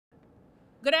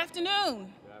Good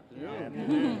afternoon. Good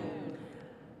afternoon.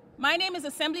 My name is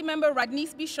Assemblymember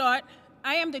Rodneyse Bichotte.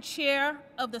 I am the chair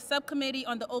of the subcommittee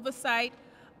on the oversight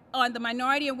on the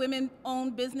minority and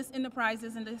women-owned business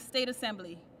enterprises in the State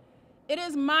Assembly. It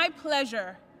is my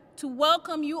pleasure to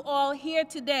welcome you all here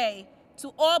today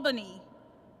to Albany,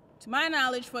 to my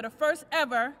knowledge, for the first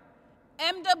ever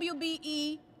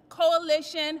MWBE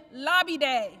Coalition Lobby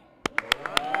Day.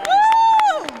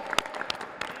 Woo!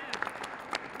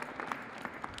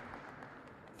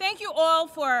 Thank you all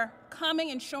for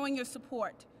coming and showing your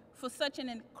support for such an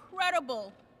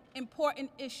incredible, important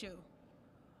issue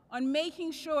on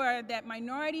making sure that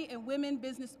minority and women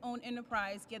business-owned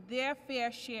enterprise get their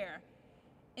fair share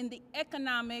in the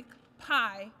economic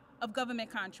pie of government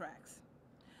contracts.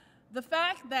 The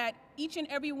fact that each and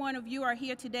every one of you are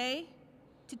here today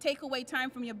to take away time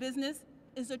from your business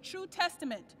is a true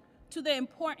testament to the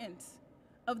importance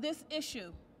of this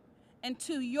issue and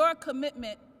to your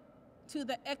commitment to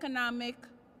the economic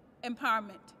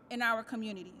empowerment in our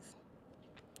communities.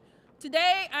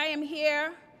 Today, I am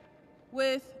here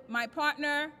with my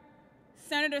partner,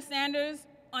 Senator Sanders,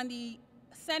 on the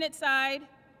Senate side,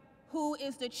 who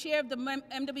is the chair of the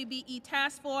MWBE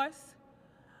Task Force,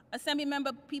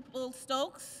 Assemblymember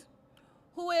Stokes,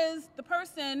 who is the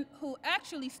person who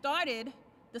actually started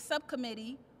the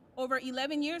subcommittee over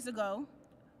 11 years ago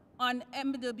on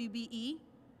MWBE.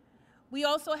 We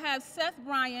also have Seth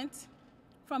Bryant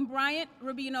from Bryant,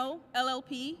 Rabbino,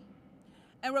 LLP,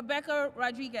 and Rebecca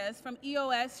Rodriguez from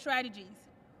EOS Strategies.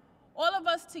 All of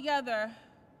us together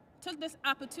took this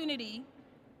opportunity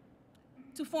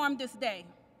to form this day.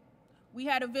 We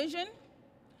had a vision,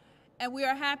 and we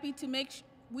are happy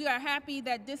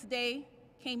that this day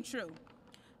came true.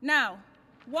 Now,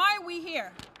 why are we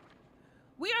here?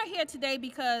 We are here today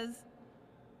because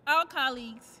our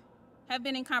colleagues have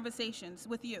been in conversations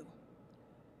with you.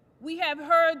 We have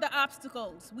heard the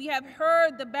obstacles. We have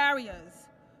heard the barriers.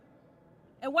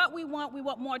 And what we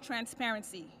want more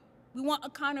transparency. We want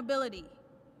accountability.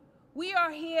 We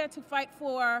are here to fight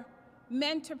for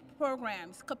mentor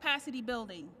programs, capacity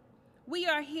building. We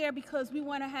are here because we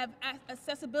want to have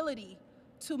accessibility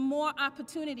to more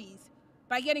opportunities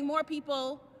by getting more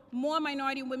people, more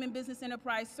minority and women business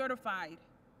enterprise certified.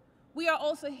 We are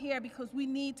also here because we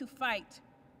need to fight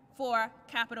for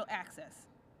capital access.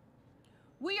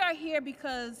 We are here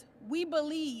because we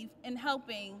believe in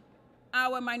helping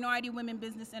our minority women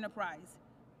business enterprise,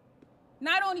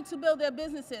 not only to build their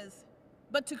businesses,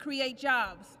 but to create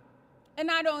jobs. And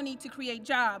not only to create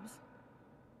jobs,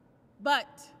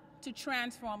 but to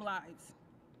transform lives.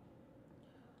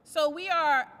 So we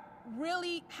are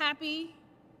really happy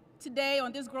today,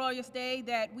 on this glorious day,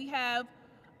 that we have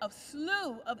a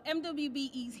slew of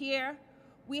MWBEs here.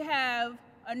 We have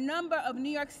a number of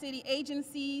New York City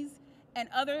agencies and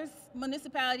other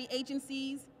municipality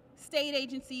agencies, state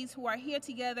agencies who are here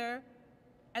together,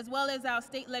 as well as our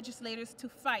state legislators to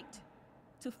fight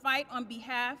on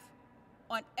behalf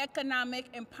on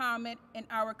economic empowerment in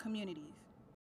our communities.